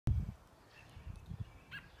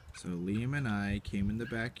So Liam and I came in the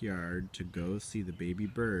backyard to go see the baby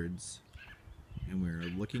birds, and we were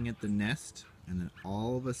looking at the nest, and then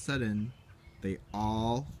all of a sudden they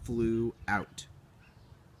all flew out.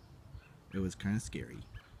 It was kind of scary.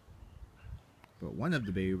 But one of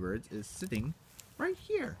the baby birds is sitting right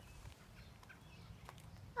here.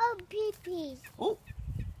 Oh, pee-pee. Oh,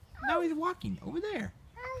 now he's walking over there.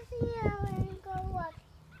 I see him and go up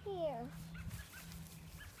here.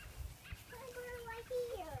 I go right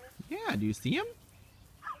here. Yeah, do you see him?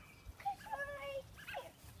 Right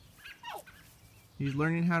here. Hey. He's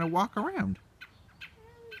learning how to walk around.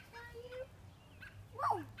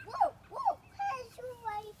 Whoa, whoa, whoa. Hey, you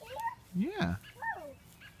right here? Yeah. Whoa.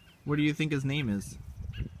 What do you think his name is?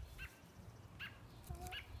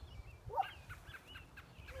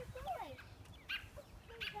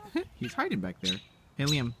 He's hiding back there. Hey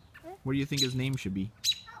Liam, what do you think his name should be?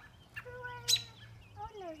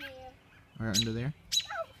 Right under there?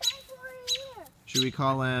 Should we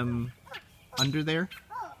call him Under There?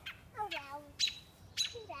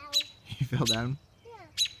 He fell down.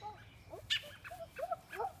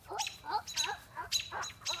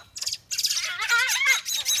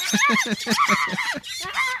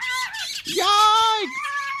 Yikes!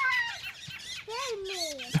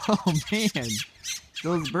 Oh man,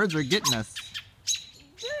 those birds are getting us.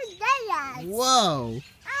 Whoa!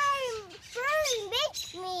 Bird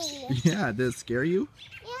bit me. Yeah, did it scare you?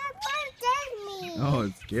 Yeah, bird bit me. Oh,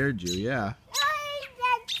 it scared you, yeah.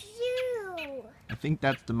 That's you. I think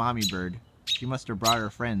that's the mommy bird. She must have brought her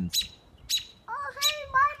friends. Oh, hey,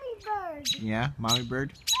 mommy bird. Yeah, mommy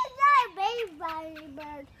bird? That's baby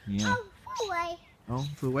bird. Yeah. Oh, flew away. Oh,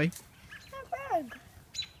 flew away? A bird.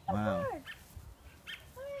 A Wow. bird.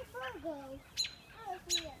 Where did bird go? Oh,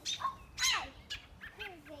 here. Oh, hi.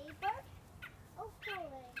 Hey, baby bird. Oh, flew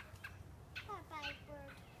away. Bye-bye,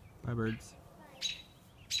 bird. Bye, birds. Bye.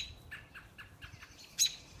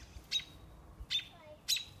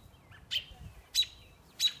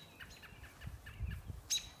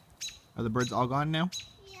 Are the birds all gone now?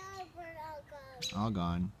 Yeah, bird all gone. All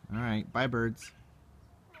gone. Alright, bye, birds.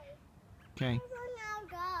 Bye. Okay, Bird all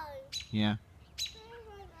gone. yeah. Bird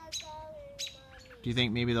all gone, mommy. Do you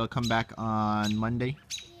think maybe they'll come back on Monday?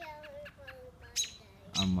 Yeah, we're going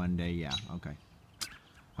Monday. On Monday, yeah, okay.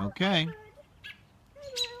 Okay.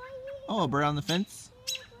 Oh, a bird on the fence?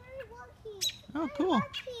 Oh, cool.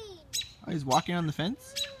 Oh, he's walking on the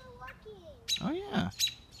fence? Oh, yeah.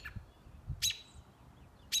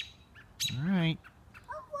 Alright.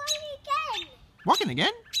 Walking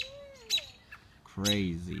again?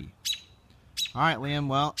 Crazy. Alright, Liam,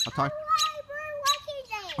 well, I'll talk...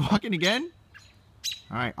 Walking again?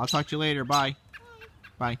 Alright, I'll talk to you later. Bye.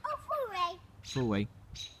 Bye. Full away.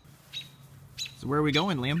 So where are we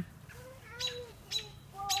going, Liam?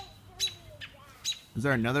 Is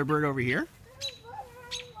there another bird over here?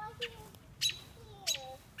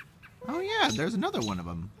 Oh yeah, there's another one of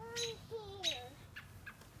them.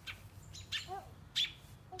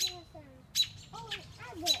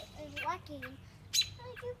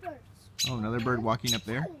 Oh, another bird walking up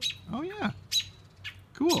there? Oh yeah.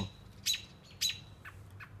 Cool.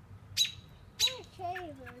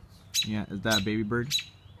 Yeah, is that a baby bird?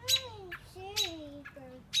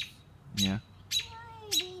 Yeah.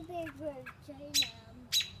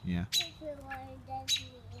 Yeah.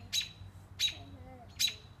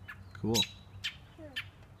 Cool.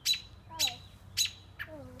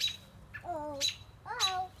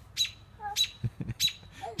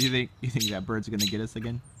 You think that bird's gonna get us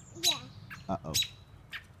again? Yeah. Uh-oh.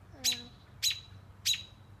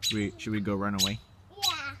 Should we go run away?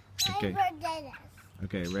 Yeah. Okay.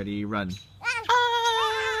 Okay, ready, run.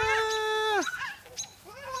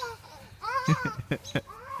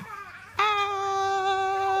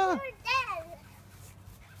 Ah!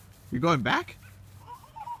 You're going back?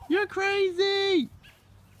 You're crazy!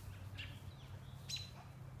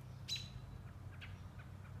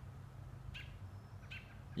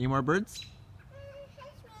 Any more birds?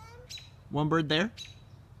 One bird there?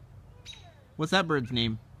 What's that bird's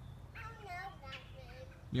name?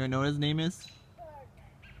 You don't know what his name is?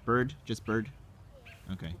 Bird? Just bird?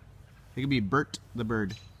 Okay. It could be Bert the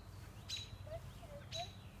bird.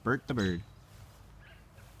 Bert the bird.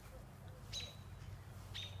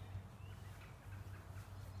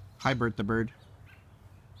 Hi, Bert the bird.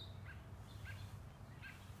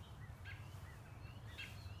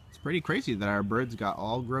 It's pretty crazy that our birds got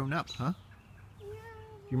all grown up, huh?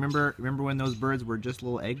 You remember when those birds were just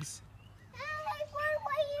little eggs?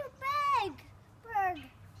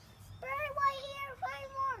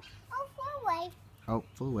 Oh,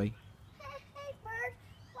 flew away. Hey, bird,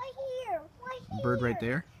 right here. Bird right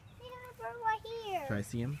there? Yeah, bird right here. Try to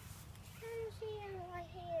see him.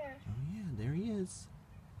 is.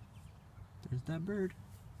 There's that bird.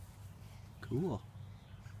 Cool.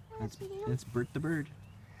 That's Bert the bird.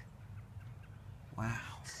 Wow.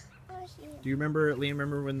 Do you remember, Liam,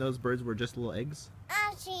 remember when those birds were just little eggs?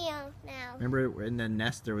 I see them now. Remember in the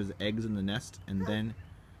nest, there was eggs in the nest, and then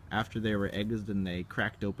after they were eggs, then they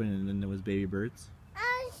cracked open, and then there was baby birds?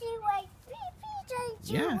 I see like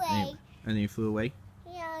beep Yeah. away. And then you flew away?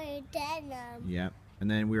 Yeah, you're dead now. Yeah. And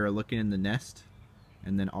then we were looking in the nest,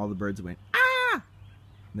 and then all the birds went, ah!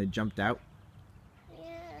 And they jumped out. Yeah.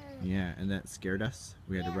 Yeah, and that scared us.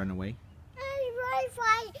 We had to run away. I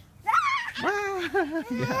run Ah! yeah.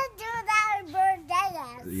 Yeah. Do that bird dead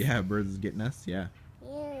us. Yeah, birds is getting us. Yeah.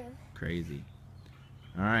 Yeah. Crazy.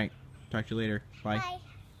 All right. Talk to you later. Bye. Bye.